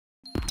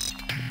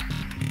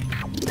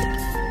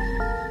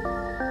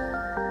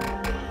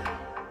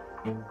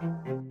Hey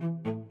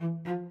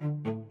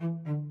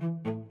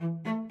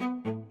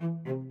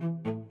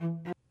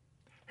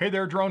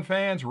there drone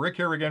fans, Rick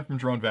here again from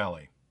Drone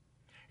Valley.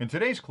 In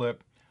today's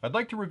clip, I'd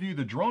like to review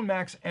the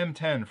DroneMax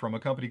M10 from a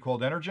company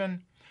called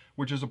Energen,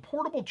 which is a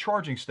portable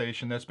charging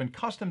station that's been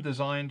custom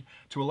designed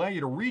to allow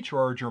you to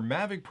recharge your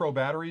Mavic Pro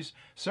batteries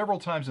several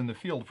times in the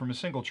field from a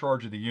single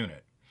charge of the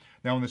unit.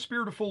 Now, in the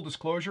spirit of full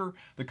disclosure,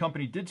 the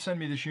company did send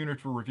me this unit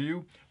for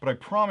review, but I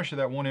promise you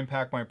that won't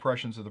impact my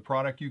impressions of the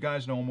product. You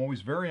guys know I'm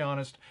always very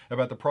honest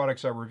about the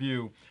products I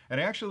review,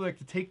 and I actually like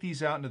to take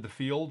these out into the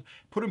field,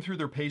 put them through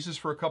their paces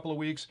for a couple of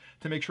weeks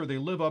to make sure they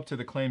live up to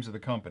the claims of the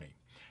company.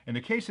 In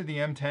the case of the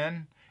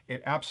M10,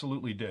 it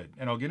absolutely did,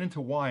 and I'll get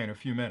into why in a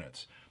few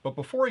minutes. But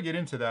before I get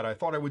into that, I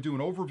thought I would do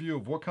an overview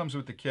of what comes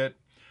with the kit.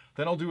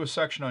 Then I'll do a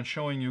section on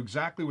showing you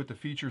exactly what the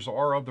features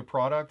are of the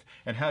product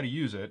and how to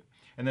use it.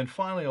 And then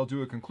finally, I'll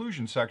do a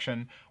conclusion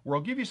section where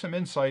I'll give you some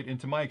insight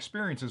into my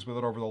experiences with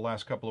it over the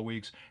last couple of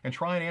weeks and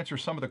try and answer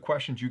some of the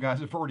questions you guys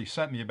have already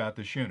sent me about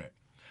this unit.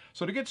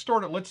 So to get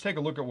started, let's take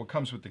a look at what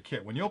comes with the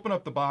kit. When you open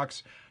up the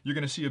box, you're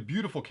going to see a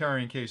beautiful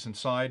carrying case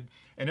inside,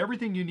 and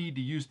everything you need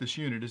to use this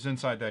unit is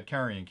inside that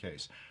carrying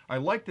case. I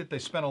like that they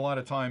spent a lot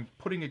of time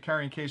putting a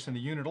carrying case in the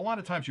unit. A lot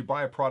of times you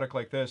buy a product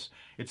like this,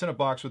 it's in a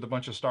box with a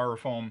bunch of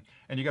styrofoam,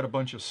 and you got a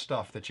bunch of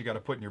stuff that you got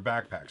to put in your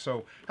backpack.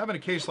 So having a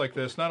case like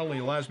this not only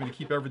allows me to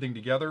keep everything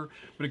together,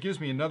 but it gives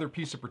me another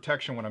piece of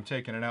protection when I'm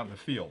taking it out in the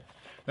field.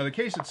 Now the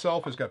case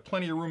itself has got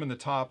plenty of room in the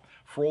top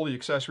for all the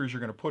accessories you're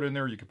going to put in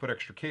there. You can put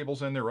extra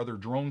cables in there, other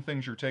drone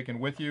things you're taking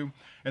with you,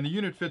 and the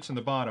unit fits in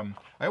the bottom.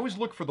 I always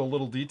look for the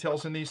little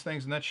details in these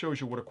things, and that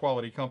shows you what a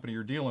quality company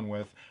you're dealing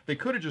with. They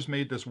could have just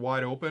made this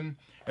wide open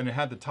and it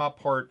had the top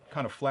part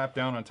kind of flap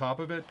down on top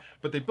of it,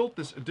 but they built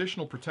this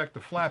additional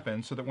protective flap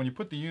in so that when you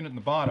put the unit in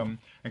the bottom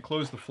and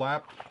close the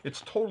flap,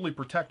 it's totally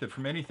protected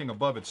from anything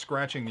above it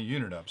scratching the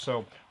unit up.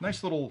 So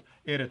nice little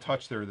added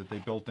touch there that they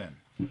built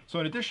in. So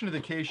in addition to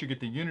the case, you get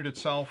the unit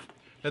itself.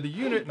 Now the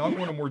unit, and I'll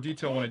go into more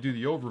detail when I do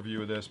the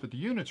overview of this, but the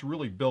unit's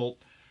really built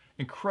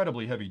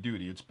incredibly heavy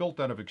duty. It's built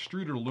out of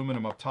extruded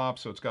aluminum up top,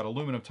 so it's got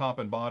aluminum top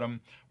and bottom,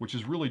 which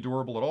is really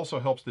durable. It also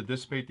helps to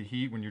dissipate the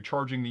heat when you're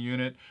charging the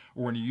unit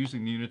or when you're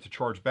using the unit to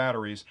charge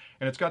batteries.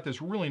 And it's got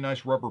this really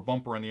nice rubber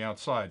bumper on the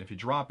outside. If you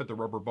drop it, the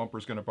rubber bumper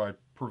is going to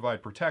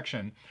provide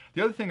protection.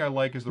 The other thing I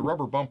like is the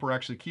rubber bumper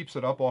actually keeps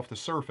it up off the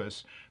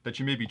surface that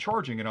you may be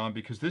charging it on,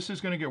 because this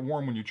is going to get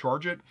warm when you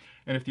charge it.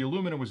 And if the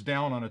aluminum was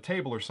down on a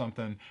table or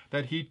something,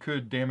 that heat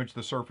could damage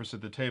the surface of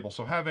the table.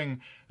 So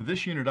having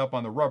this unit up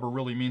on the rubber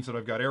really means that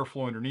I've got airflow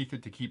underneath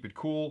it to keep it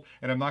cool,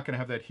 and I'm not going to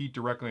have that heat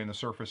directly on the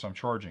surface I'm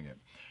charging it.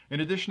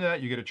 In addition to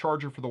that, you get a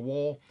charger for the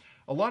wall.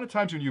 A lot of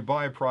times when you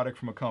buy a product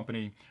from a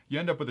company, you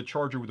end up with a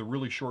charger with a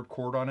really short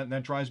cord on it, and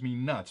that drives me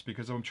nuts,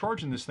 because if I'm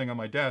charging this thing on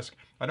my desk,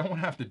 I don't want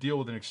to have to deal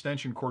with an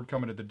extension cord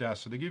coming to the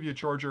desk. So they give you a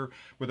charger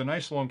with a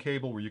nice long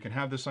cable where you can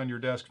have this on your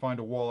desk, find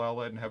a wall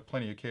outlet, and have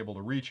plenty of cable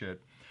to reach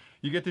it.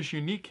 You get this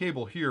unique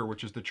cable here,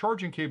 which is the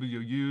charging cable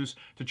you'll use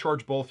to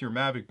charge both your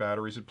Mavic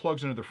batteries. It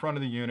plugs into the front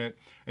of the unit,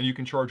 and you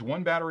can charge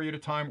one battery at a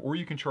time, or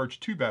you can charge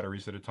two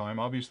batteries at a time.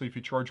 Obviously, if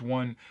you charge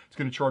one, it's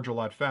going to charge a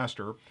lot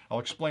faster. I'll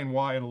explain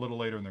why a little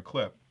later in the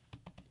clip.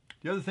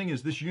 The other thing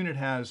is this unit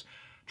has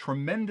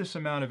tremendous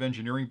amount of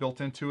engineering built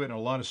into it and a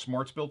lot of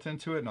smarts built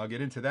into it, and I'll get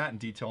into that in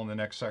detail in the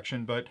next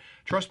section. But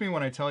trust me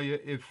when I tell you,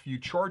 if you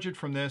charge it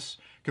from this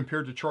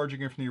compared to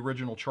charging it from the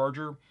original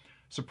charger,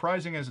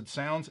 surprising as it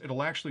sounds,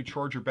 it'll actually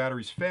charge your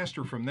batteries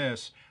faster from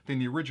this than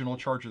the original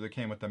charger that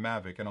came with the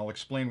Mavic, and I'll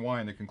explain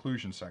why in the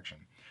conclusion section.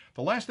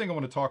 The last thing I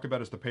want to talk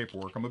about is the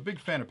paperwork. I'm a big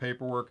fan of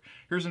paperwork.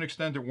 Here's an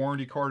extended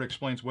warranty card that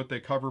explains what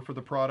they cover for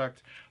the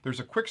product. There's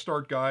a quick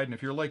start guide, and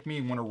if you're like me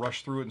and want to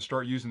rush through it and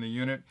start using the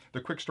unit, the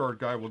quick start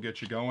guide will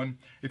get you going.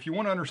 If you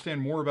want to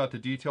understand more about the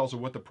details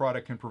of what the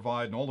product can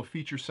provide and all the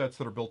feature sets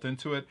that are built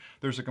into it,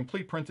 there's a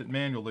complete printed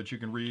manual that you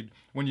can read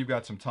when you've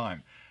got some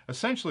time.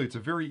 Essentially, it's a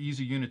very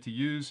easy unit to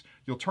use.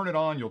 You'll turn it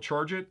on, you'll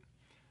charge it.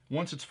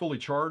 Once it's fully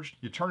charged,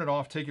 you turn it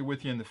off, take it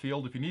with you in the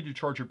field. If you need to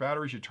charge your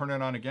batteries, you turn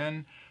it on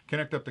again,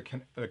 connect up the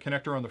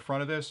connector on the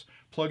front of this,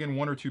 plug in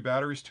one or two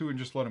batteries to it, and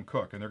just let them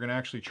cook. And they're going to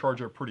actually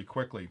charge up pretty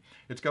quickly.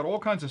 It's got all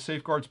kinds of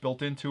safeguards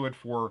built into it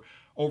for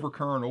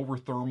overcurrent,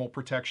 overthermal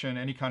protection,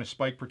 any kind of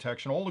spike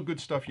protection, all the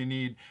good stuff you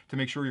need to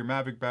make sure your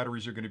Mavic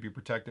batteries are going to be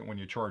protected when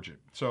you charge it.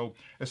 So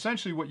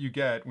essentially what you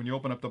get when you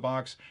open up the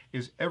box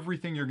is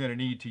everything you're going to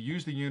need to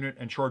use the unit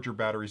and charge your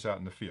batteries out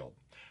in the field.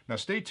 Now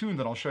stay tuned,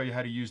 and I'll show you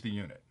how to use the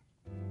unit.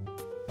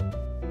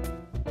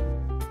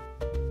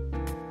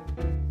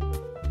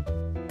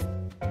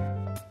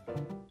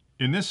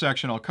 In this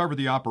section, I'll cover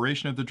the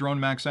operation of the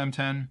DroneMax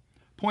M10,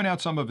 point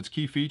out some of its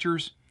key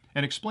features,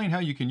 and explain how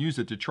you can use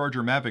it to charge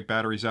your Mavic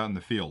batteries out in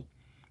the field.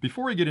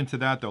 Before I get into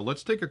that though,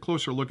 let's take a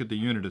closer look at the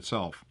unit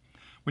itself.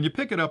 When you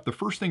pick it up, the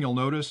first thing you'll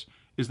notice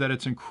is that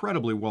it's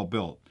incredibly well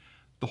built.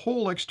 The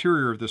whole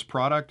exterior of this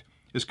product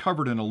is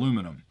covered in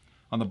aluminum.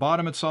 On the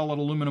bottom it's solid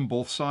aluminum,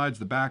 both sides,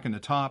 the back and the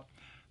top.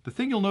 The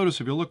thing you'll notice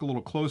if you look a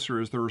little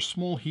closer is there are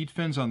small heat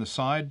fins on the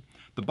side.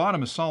 The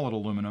bottom is solid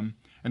aluminum,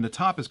 and the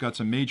top has got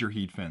some major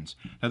heat fins.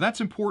 Now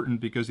that's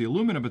important because the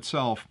aluminum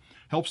itself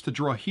helps to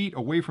draw heat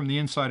away from the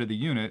inside of the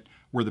unit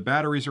where the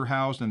batteries are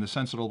housed and the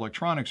sensitive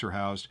electronics are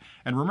housed.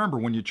 And remember,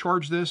 when you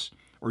charge this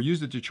or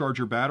use it to charge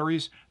your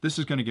batteries, this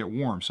is going to get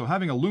warm. So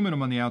having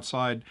aluminum on the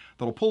outside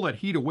that'll pull that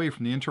heat away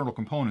from the internal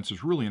components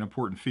is really an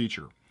important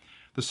feature.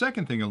 The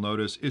second thing you'll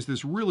notice is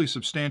this really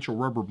substantial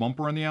rubber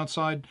bumper on the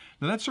outside.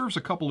 Now that serves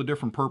a couple of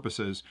different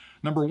purposes.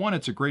 Number one,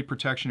 it's a great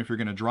protection if you're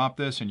going to drop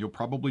this, and you'll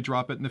probably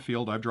drop it in the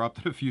field. I've dropped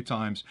it a few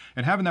times.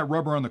 And having that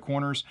rubber on the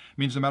corners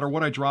means no matter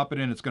what I drop it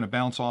in, it's going to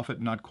bounce off it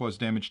and not cause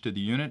damage to the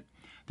unit.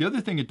 The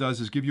other thing it does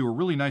is give you a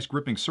really nice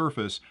gripping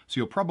surface, so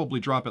you'll probably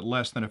drop it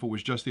less than if it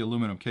was just the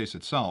aluminum case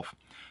itself.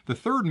 The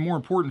third and more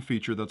important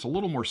feature that's a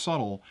little more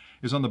subtle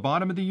is on the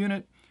bottom of the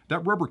unit.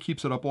 That rubber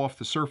keeps it up off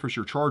the surface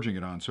you're charging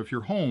it on. So if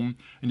you're home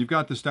and you've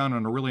got this down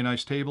on a really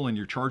nice table and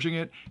you're charging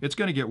it, it's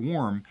going to get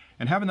warm.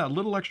 And having that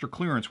little extra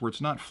clearance where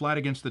it's not flat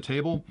against the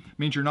table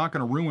means you're not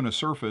going to ruin a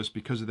surface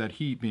because of that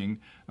heat being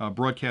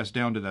broadcast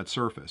down to that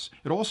surface.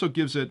 It also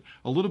gives it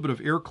a little bit of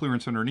air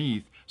clearance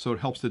underneath, so it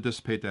helps to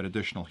dissipate that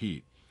additional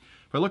heat.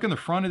 If I look in the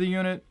front of the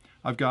unit,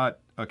 I've got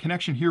a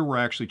connection here where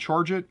I actually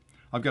charge it.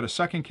 I've got a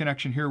second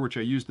connection here which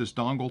I use this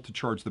dongle to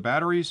charge the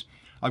batteries.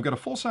 I've got a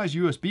full-size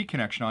USB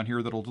connection on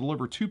here that'll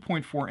deliver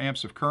 2.4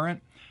 amps of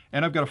current,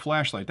 and I've got a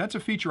flashlight. That's a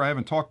feature I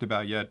haven't talked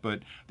about yet, but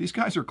these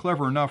guys are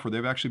clever enough where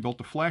they've actually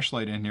built a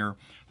flashlight in here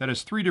that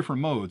has 3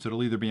 different modes.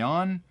 It'll either be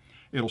on,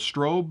 it'll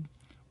strobe,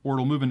 or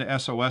it'll move into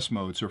SOS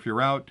mode. So if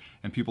you're out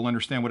and people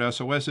understand what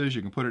SOS is,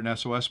 you can put it in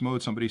SOS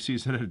mode. Somebody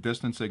sees it at a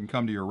distance, they can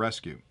come to your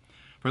rescue.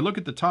 If I look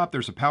at the top,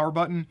 there's a power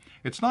button.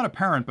 It's not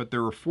apparent, but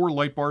there are 4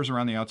 light bars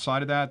around the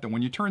outside of that. Then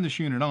when you turn this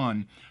unit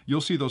on,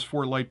 you'll see those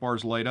 4 light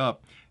bars light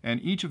up,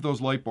 and each of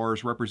those light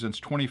bars represents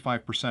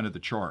 25% of the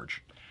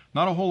charge.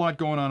 Not a whole lot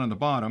going on the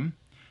bottom.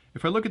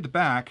 If I look at the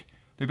back,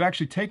 they've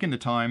actually taken the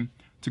time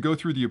to go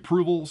through the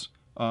approvals,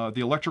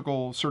 the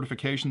electrical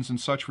certifications and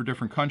such for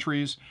different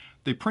countries.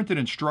 They printed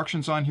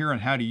instructions on here on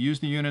how to use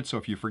the unit, so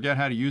if you forget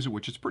how to use it,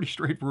 which is pretty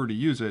straightforward to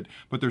use it,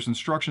 but there's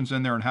instructions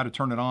in there on how to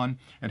turn it on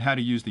and how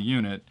to use the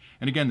unit.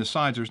 And again, the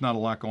sides, there's not a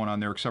lot going on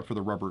there except for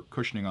the rubber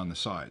cushioning on the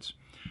sides.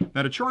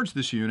 Now to charge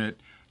this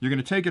unit, you're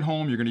going to take it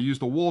home, you're going to use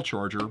the wall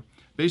charger.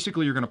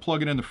 Basically, you're going to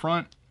plug it in the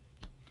front,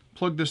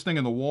 plug this thing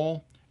in the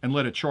wall, and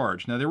let it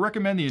charge. Now they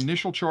recommend the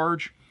initial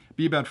charge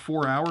be about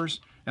 4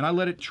 hours, and I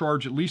let it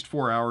charge at least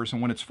 4 hours,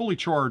 and when it's fully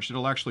charged,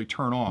 it'll actually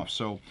turn off.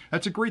 So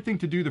that's a great thing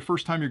to do the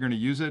first time you're going to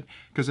use it,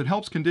 because it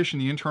helps condition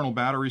the internal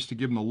batteries to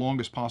give them the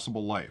longest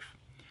possible life.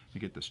 Let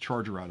me get this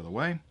charger out of the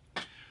way.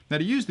 Now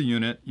to use the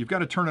unit, you've got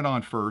to turn it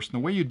on first,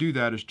 and the way you do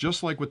that is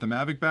just like with the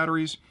Mavic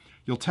batteries.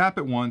 You'll tap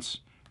it once,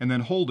 and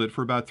then hold it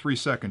for about 3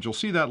 seconds. You'll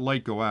see that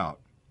light go out.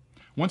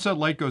 Once that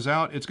light goes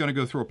out, it's going to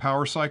go through a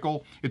power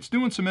cycle. It's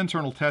doing some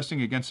internal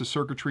testing against the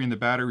circuitry and the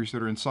batteries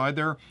that are inside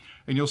there,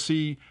 and you'll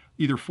see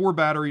either 4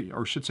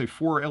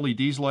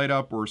 LEDs light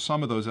up, or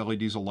some of those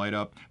LEDs will light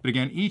up. But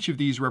again, each of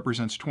these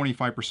represents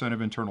 25%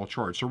 of internal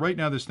charge. So right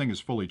now this thing is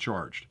fully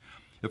charged.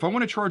 If I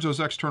want to charge those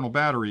external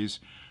batteries,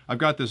 I've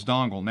got this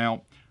dongle.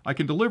 Now, I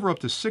can deliver up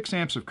to 6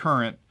 amps of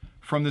current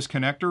from this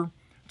connector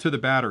to the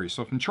battery.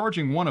 So if I'm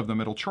charging one of them,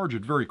 it'll charge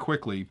it very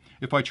quickly.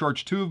 If I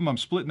charge 2 of them, I'm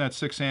splitting that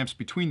 6 amps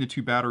between the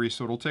 2 batteries,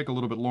 so it'll take a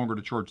little bit longer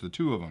to charge the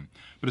 2 of them.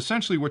 But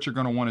essentially what you're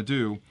going to want to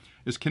do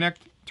is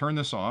turn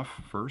this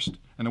off first,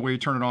 and the way you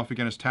turn it off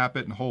again is tap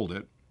it and hold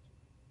it,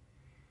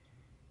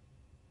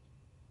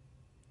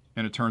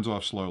 and it turns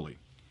off slowly.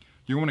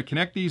 You want to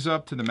connect these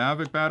up to the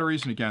Mavic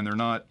batteries, and again, they're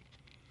not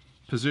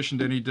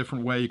positioned any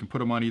different way. You can put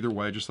them on either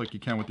way, just like you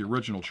can with the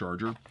original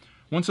charger.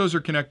 Once those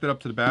are connected up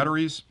to the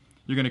batteries,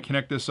 you're going to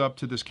connect this up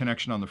to this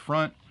connection on the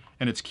front,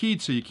 and it's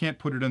keyed so you can't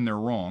put it in there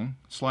wrong.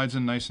 It slides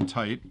in nice and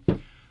tight.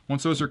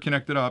 Once those are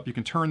connected up, you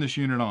can turn this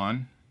unit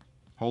on,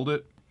 hold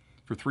it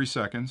for 3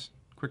 seconds,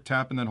 quick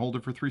tap and then hold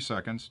it for 3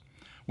 seconds.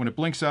 When it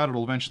blinks out,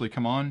 it'll eventually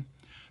come on.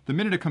 The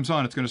minute it comes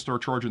on, it's going to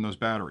start charging those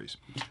batteries.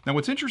 Now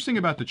what's interesting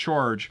about the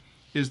charge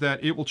is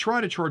that it will try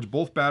to charge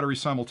both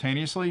batteries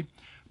simultaneously,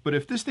 but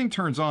if this thing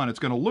turns on, it's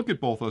going to look at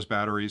both those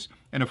batteries,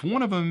 and if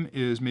one of them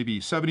is maybe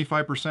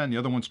 75% and the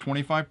other one's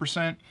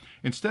 25%,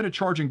 instead of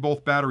charging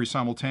both batteries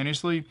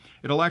simultaneously,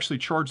 it'll actually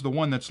charge the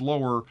one that's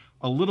lower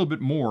a little bit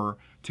more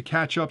to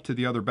catch up to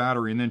the other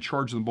battery and then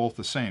charge them both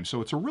the same.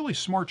 So it's a really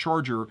smart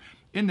charger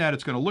in that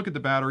it's going to look at the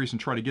batteries and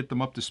try to get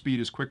them up to speed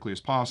as quickly as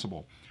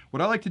possible.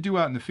 What I like to do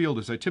out in the field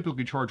is I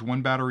typically charge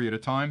 1 battery at a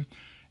time,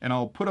 and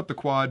I'll put up the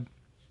quad,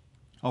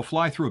 I'll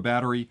fly through a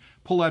battery,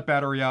 pull that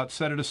battery out,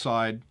 set it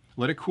aside,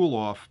 let it cool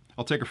off.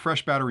 I'll take a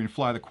fresh battery and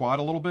fly the quad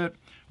a little bit.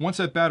 Once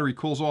that battery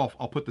cools off,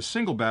 I'll put the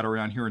single battery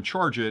on here and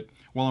charge it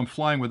while I'm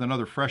flying with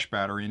another fresh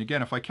battery. And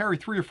again, if I carry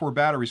 3 or 4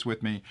 batteries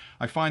with me,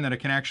 I find that I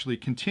can actually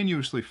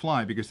continuously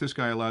fly because this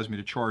guy allows me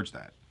to charge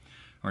that.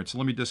 All right, so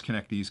let me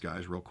disconnect these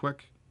guys real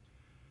quick.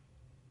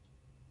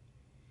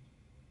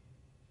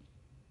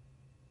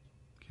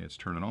 Okay, it's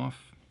turning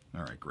off.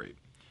 All right, great.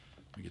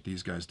 Let me get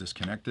these guys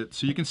disconnected.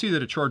 So you can see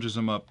that it charges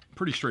them up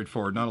pretty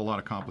straightforward, not a lot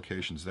of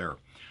complications there.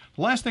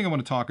 The last thing I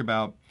want to talk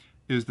about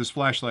is this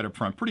flashlight up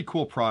front. Pretty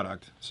cool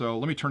product. So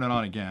let me turn it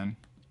on again.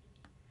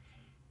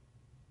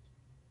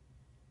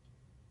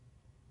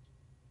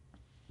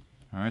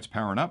 All right, it's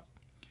powering up.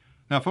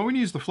 Now, if I want to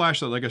use the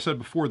flashlight, like I said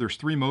before, there's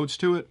 3 modes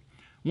to it.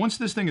 Once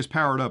this thing is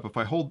powered up, if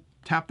I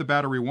tap the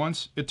battery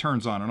once, it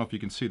turns on. I don't know if you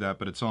can see that,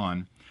 but it's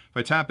on. If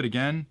I tap it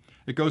again,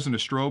 it goes into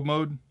strobe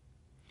mode.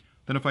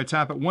 Then if I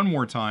tap it one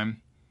more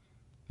time,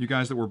 you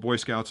guys that were Boy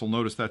Scouts will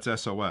notice that's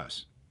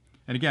SOS.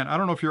 And again, I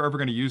don't know if you're ever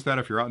going to use that.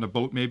 If you're out in a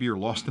boat, maybe you're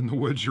lost in the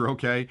woods, you're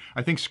okay.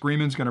 I think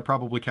screaming's going to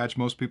probably catch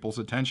most people's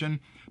attention.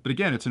 But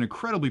again, it's an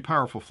incredibly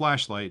powerful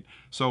flashlight.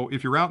 So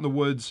if you're out in the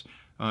woods,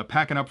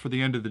 packing up for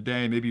the end of the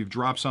day, maybe you've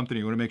dropped something,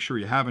 you want to make sure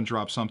you haven't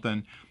dropped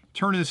something,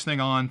 turning this thing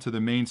on to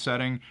the main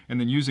setting and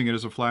then using it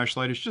as a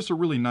flashlight is just a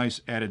really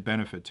nice added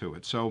benefit to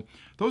it. So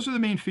those are the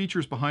main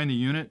features behind the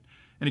unit.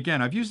 And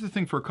again, I've used the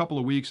thing for a couple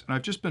of weeks and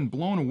I've just been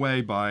blown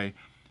away by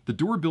the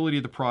durability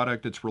of the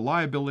product, its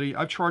reliability.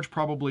 I've charged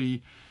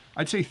probably,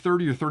 I'd say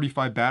 30 or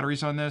 35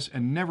 batteries on this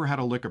and never had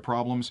a lick of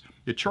problems.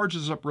 It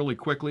charges up really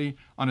quickly.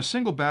 On a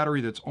single battery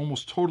that's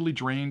almost totally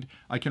drained,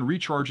 I can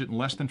recharge it in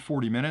less than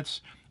 40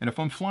 minutes. And if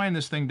I'm flying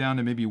this thing down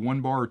to maybe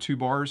 1 bar or 2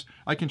 bars,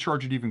 I can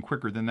charge it even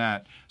quicker than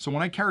that. So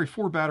when I carry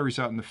 4 batteries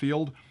out in the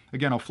field,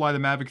 again, I'll fly the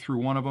Mavic through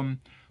one of them,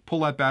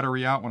 pull that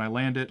battery out when I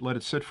land it, let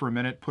it sit for a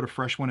minute, put a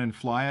fresh one in,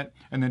 fly it,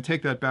 and then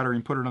take that battery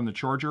and put it on the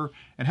charger.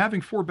 And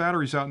having 4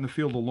 batteries out in the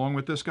field along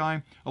with this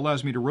guy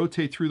allows me to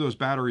rotate through those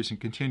batteries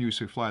and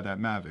continuously fly that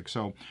Mavic.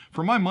 So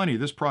for my money,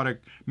 this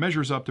product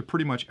measures up to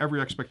pretty much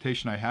every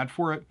expectation I had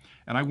for it,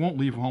 and I won't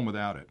leave home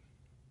without it.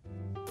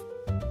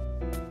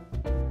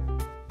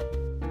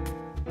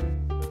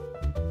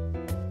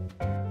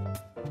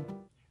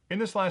 In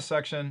this last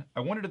section,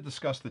 I wanted to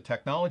discuss the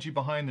technology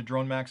behind the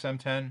DroneMax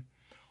M10,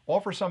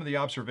 offer some of the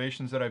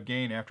observations that I've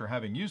gained after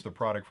having used the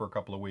product for a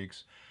couple of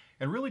weeks,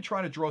 and really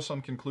try to draw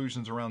some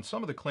conclusions around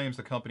some of the claims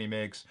the company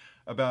makes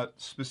about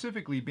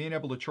specifically being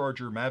able to charge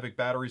your Mavic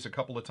batteries a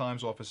couple of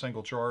times off a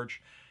single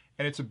charge,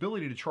 and its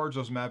ability to charge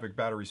those Mavic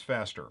batteries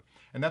faster.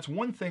 And that's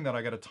one thing that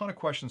I got a ton of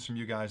questions from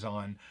you guys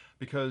on,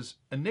 because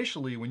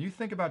initially, when you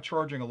think about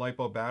charging a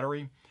LiPo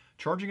battery,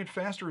 charging it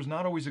faster is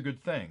not always a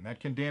good thing. That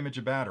can damage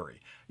a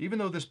battery. Even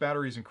though this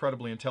battery is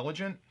incredibly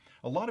intelligent,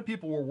 a lot of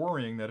people were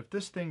worrying that if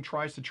this thing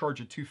tries to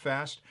charge it too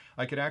fast,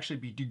 I could actually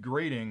be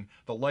degrading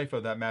the life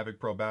of that Mavic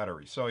Pro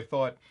battery. So I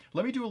thought,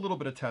 let me do a little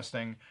bit of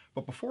testing,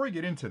 but before I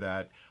get into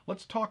that,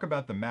 let's talk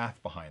about the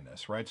math behind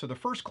this, right? So the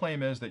first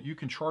claim is that you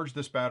can charge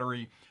this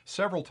battery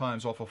several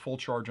times off a full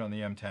charge on the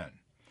M10.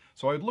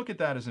 So I'd look at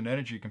that as an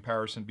energy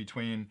comparison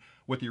between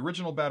what the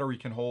original battery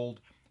can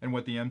hold and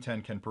what the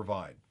M10 can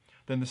provide.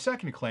 Then the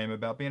second claim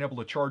about being able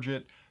to charge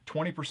it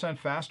 20%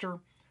 faster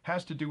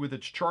has to do with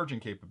its charging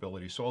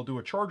capability. So I'll do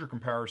a charger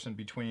comparison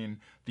between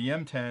the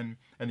M10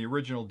 and the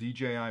original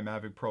DJI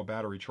Mavic Pro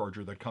battery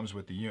charger that comes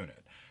with the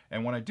unit.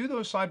 And when I do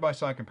those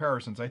side-by-side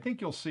comparisons, I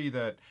think you'll see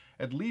that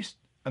at least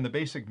on the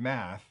basic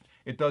math,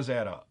 it does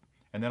add up.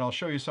 And then I'll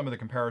show you some of the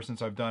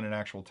comparisons I've done in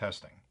actual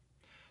testing.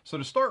 So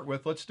to start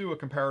with, let's do a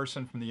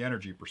comparison from the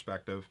energy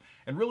perspective.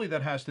 And really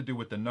that has to do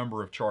with the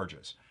number of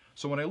charges.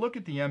 So when I look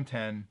at the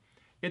M10,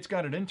 it's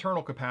got an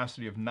internal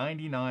capacity of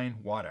 99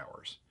 watt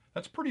hours.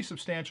 That's pretty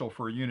substantial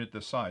for a unit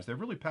this size. They've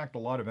really packed a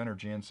lot of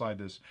energy inside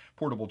this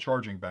portable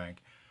charging bank.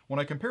 When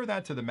I compare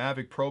that to the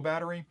Mavic Pro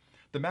battery,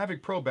 the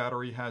Mavic Pro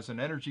battery has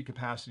an energy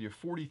capacity of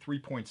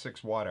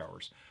 43.6 watt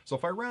hours. So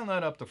if I round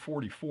that up to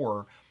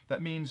 44,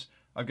 that means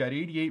I've got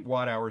 88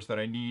 watt hours that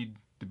I need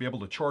to be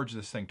able to charge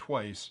this thing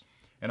twice,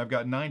 and I've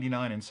got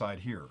 99 inside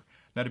here.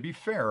 Now to be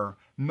fair,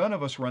 none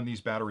of us run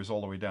these batteries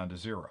all the way down to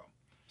 0.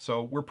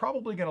 So we're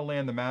probably going to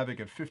land the Mavic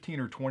at 15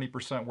 or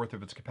 20% worth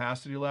of its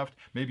capacity left,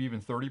 maybe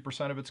even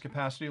 30% of its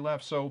capacity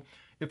left. So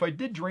if I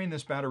did drain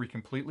this battery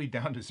completely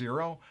down to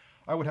 0,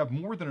 I would have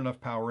more than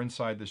enough power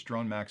inside this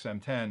DroneMax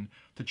M10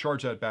 to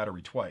charge that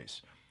battery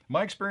twice.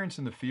 My experience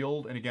in the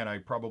field, and again, I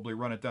probably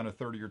run it down to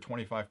 30 or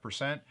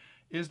 25%,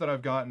 is that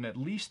I've gotten at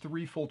least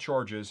 3 full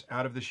charges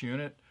out of this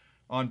unit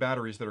on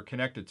batteries that are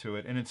connected to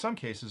it, and in some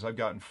cases I've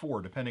gotten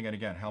 4, depending on,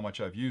 again, how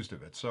much I've used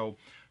of it. So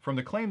from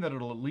the claim that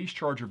it'll at least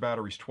charge your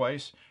batteries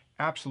twice,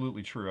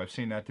 absolutely true. I've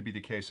seen that to be the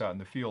case out in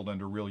the field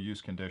under real use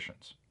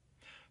conditions.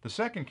 The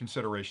second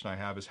consideration I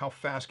have is how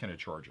fast can it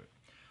charge it?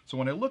 So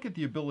when I look at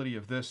the ability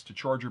of this to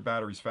charge your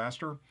batteries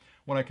faster,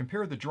 when I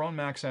compare the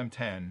DroneMax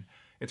M10,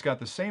 it's got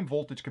the same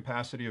voltage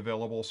capacity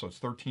available, so it's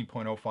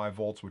 13.05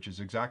 volts, which is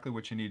exactly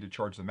what you need to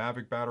charge the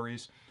Mavic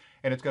batteries.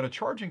 And it's got a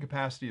charging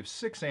capacity of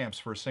 6 amps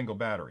for a single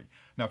battery.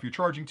 Now, if you're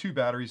charging 2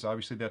 batteries,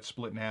 obviously that's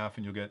split in half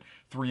and you'll get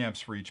 3 amps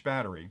for each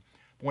battery.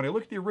 But when I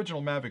look at the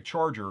original Mavic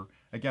charger,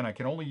 again, I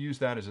can only use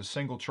that as a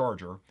single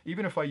charger.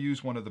 Even if I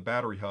use one of the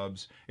battery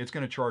hubs, it's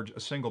going to charge a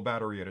single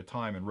battery at a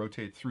time and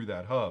rotate through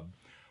that hub.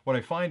 What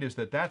I find is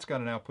that that's got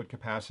an output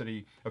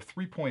capacity of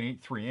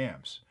 3.83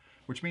 amps,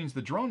 which means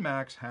the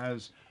DroneMax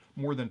has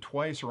more than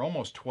twice or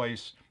almost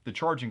twice the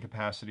charging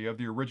capacity of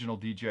the original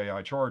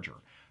DJI charger.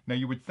 Now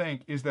you would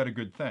think, is that a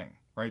good thing,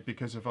 right?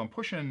 Because if I'm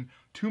pushing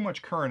too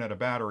much current at a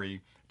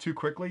battery too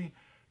quickly,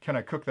 can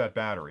I cook that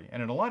battery?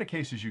 And in a lot of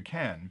cases you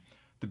can.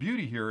 The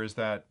beauty here is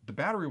that the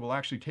battery will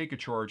actually take a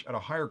charge at a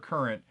higher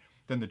current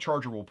than the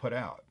charger will put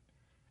out.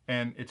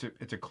 And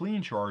it's a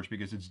clean charge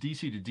because it's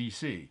DC to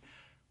DC.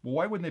 Well,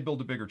 why wouldn't they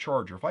build a bigger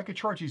charger? If I could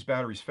charge these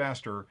batteries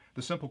faster,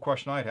 the simple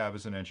question I'd have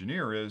as an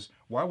engineer is,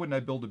 why wouldn't I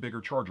build a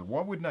bigger charger?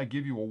 Why wouldn't I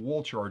give you a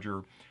wall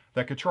charger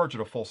that could charge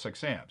at a full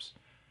 6 amps?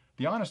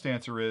 The honest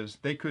answer is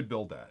they could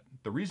build that.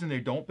 The reason they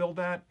don't build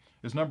that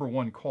is number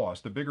one,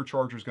 cost. The bigger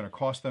charger is going to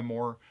cost them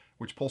more,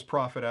 which pulls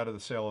profit out of the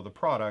sale of the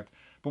product.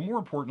 But more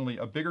importantly,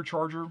 a bigger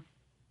charger,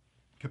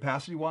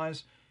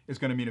 capacity-wise, is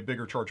going to mean a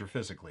bigger charger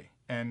physically.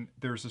 And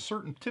there's a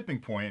certain tipping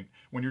point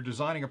when you're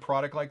designing a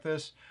product like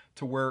this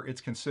to where it's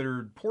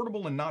considered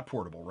portable and not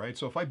portable, right?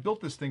 So if I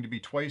built this thing to be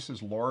twice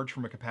as large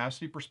from a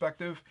capacity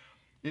perspective,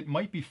 it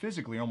might be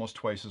physically almost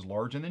twice as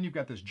large. And then you've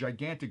got this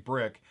gigantic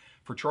brick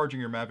for charging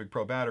your Mavic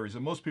Pro batteries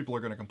that most people are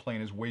going to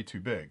complain is way too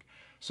big.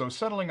 So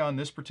settling on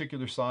this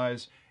particular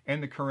size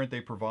and the current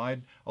they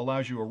provide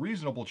allows you a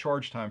reasonable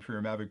charge time for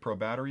your Mavic Pro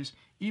batteries,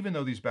 even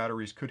though these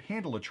batteries could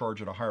handle a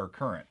charge at a higher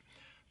current.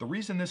 The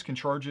reason this can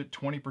charge it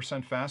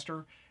 20%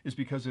 faster is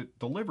because it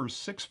delivers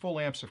 6 full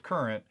amps of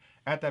current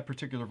at that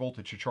particular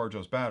voltage to charge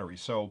those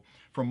batteries. So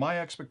from my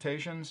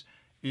expectations,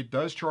 it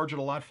does charge it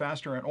a lot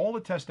faster. And all the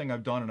testing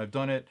I've done, and I've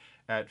done it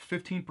at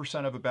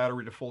 15% of a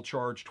battery to full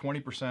charge,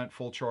 20%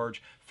 full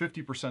charge,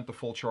 50% to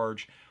full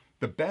charge.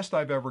 The best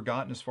I've ever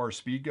gotten as far as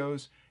speed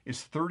goes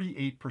is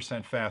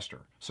 38%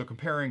 faster. So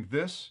comparing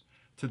this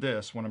to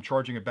this, when I'm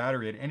charging a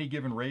battery at any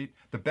given rate,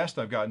 the best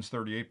I've gotten is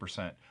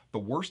 38%. The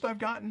worst I've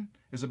gotten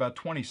is about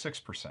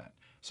 26%.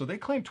 So they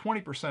claim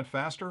 20%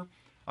 faster.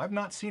 I've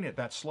not seen it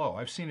that slow.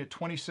 I've seen it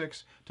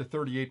 26 to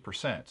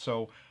 38%.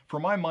 So for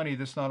my money,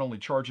 this not only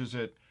charges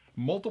it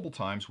multiple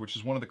times, which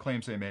is one of the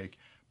claims they make,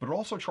 but it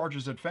also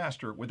charges it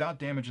faster without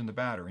damaging the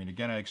battery. And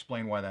again, I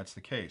explain why that's the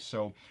case.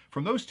 So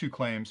from those two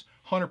claims,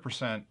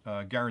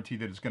 100% guarantee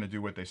that it's going to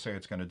do what they say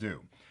it's going to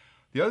do.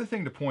 The other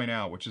thing to point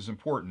out, which is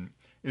important,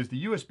 is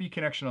the USB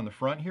connection on the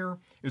front here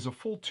is a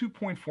full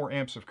 2.4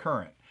 amps of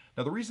current.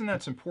 Now the reason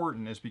that's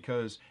important is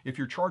because if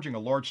you're charging a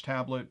large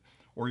tablet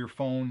or your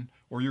phone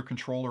or your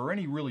controller or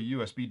any really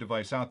USB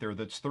device out there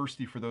that's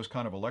thirsty for those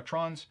kind of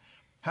electrons,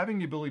 having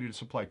the ability to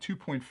supply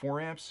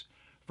 2.4 amps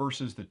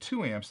versus the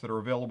 2 amps that are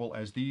available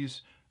as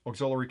these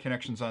auxiliary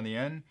connections on the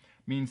end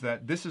means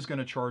that this is going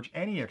to charge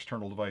any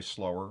external device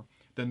slower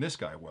than this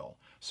guy will.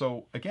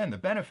 So again, the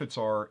benefits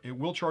are it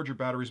will charge your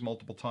batteries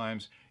multiple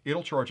times,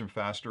 it'll charge them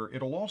faster,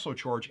 it'll also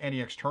charge any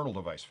external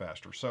device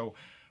faster. So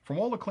from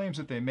all the claims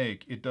that they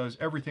make, it does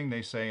everything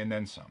they say and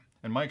then some.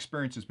 And my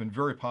experience has been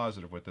very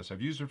positive with this.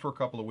 I've used it for a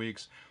couple of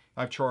weeks.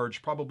 I've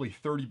charged probably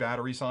 30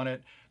 batteries on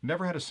it.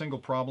 Never had a single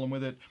problem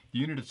with it. The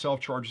unit itself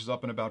charges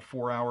up in about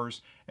 4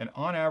 hours. And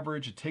on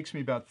average, it takes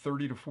me about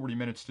 30 to 40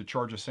 minutes to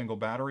charge a single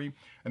battery.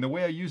 And the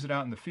way I use it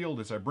out in the field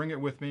is I bring it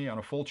with me on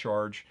a full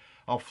charge.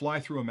 I'll fly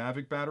through a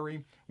Mavic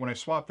battery. When I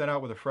swap that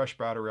out with a fresh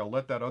battery, I'll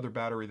let that other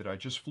battery that I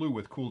just flew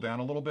with cool down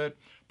a little bit,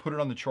 put it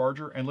on the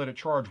charger, and let it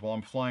charge while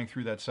I'm flying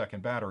through that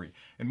second battery.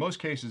 In most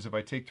cases, if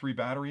I take 3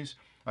 batteries,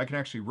 I can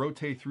actually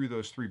rotate through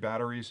those 3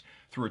 batteries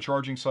through a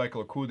charging cycle,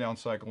 a cool down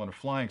cycle, and a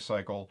flying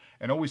cycle,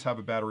 and always have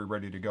a battery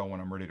ready to go when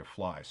I'm ready to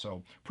fly.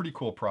 So pretty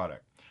cool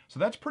product. So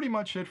that's pretty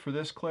much it for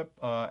this clip.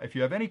 If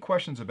you have any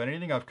questions about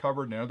anything I've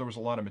covered, and I know there was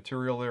a lot of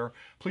material there,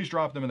 please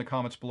drop them in the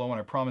comments below, and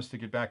I promise to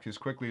get back to you as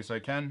quickly as I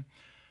can.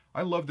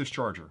 I love this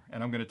charger,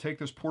 and I'm going to take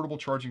this portable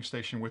charging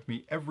station with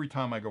me every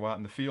time I go out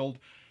in the field.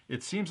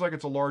 It seems like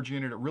it's a large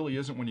unit. It really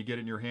isn't when you get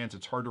it in your hands.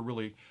 It's hard to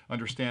really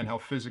understand how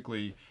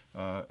physically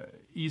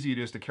easy it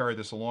is to carry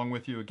this along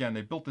with you. Again,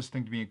 they built this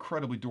thing to be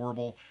incredibly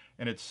durable,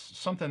 and it's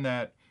something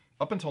that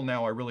up until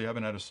now I really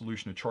haven't had a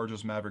solution to charge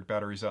those Mavic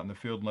batteries out in the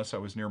field unless I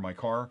was near my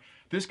car.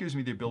 This gives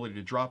me the ability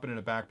to drop it in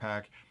a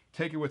backpack,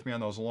 take it with me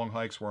on those long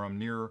hikes where I'm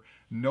near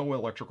no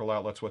electrical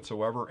outlets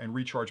whatsoever, and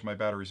recharge my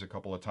batteries a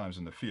couple of times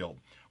in the field.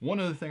 One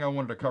other thing I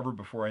wanted to cover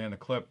before I end the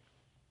clip,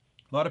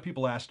 a lot of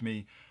people asked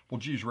me, well,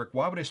 geez, Rick,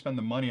 why would I spend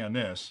the money on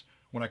this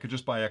when I could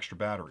just buy extra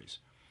batteries?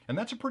 And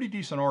that's a pretty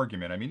decent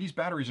argument. I mean, these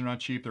batteries are not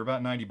cheap. They're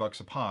about 90 bucks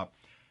a pop.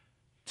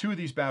 2 of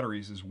these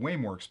batteries is way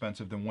more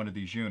expensive than 1 of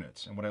these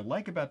units. And what I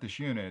like about this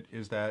unit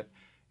is that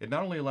it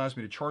not only allows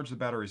me to charge the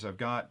batteries I've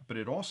got, but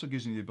it also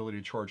gives me the ability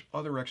to charge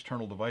other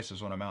external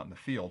devices when I'm out in the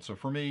field. So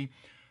for me,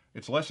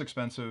 it's less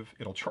expensive.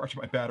 It'll charge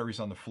my batteries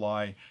on the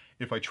fly.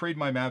 If I trade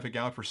my Mavic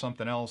out for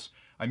something else,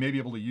 I may be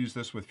able to use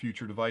this with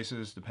future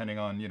devices, depending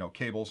on,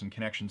 cables and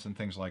connections and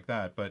things like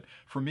that. But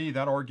for me,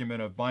 that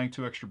argument of buying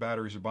 2 extra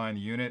batteries or buying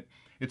the unit,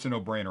 it's a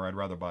no-brainer. I'd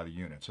rather buy the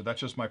unit. So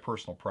that's just my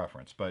personal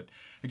preference. But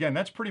again,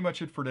 that's pretty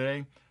much it for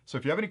today. So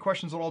if you have any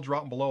questions at all,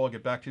 drop them below. I'll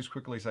get back to you as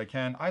quickly as I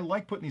can. I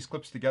like putting these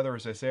clips together,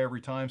 as I say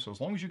every time. So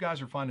as long as you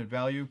guys are finding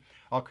value,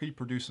 I'll keep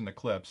producing the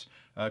clips.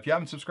 If you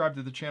haven't subscribed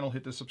to the channel,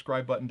 hit the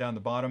subscribe button down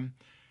the bottom.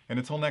 And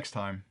until next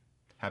time,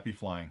 happy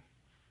flying.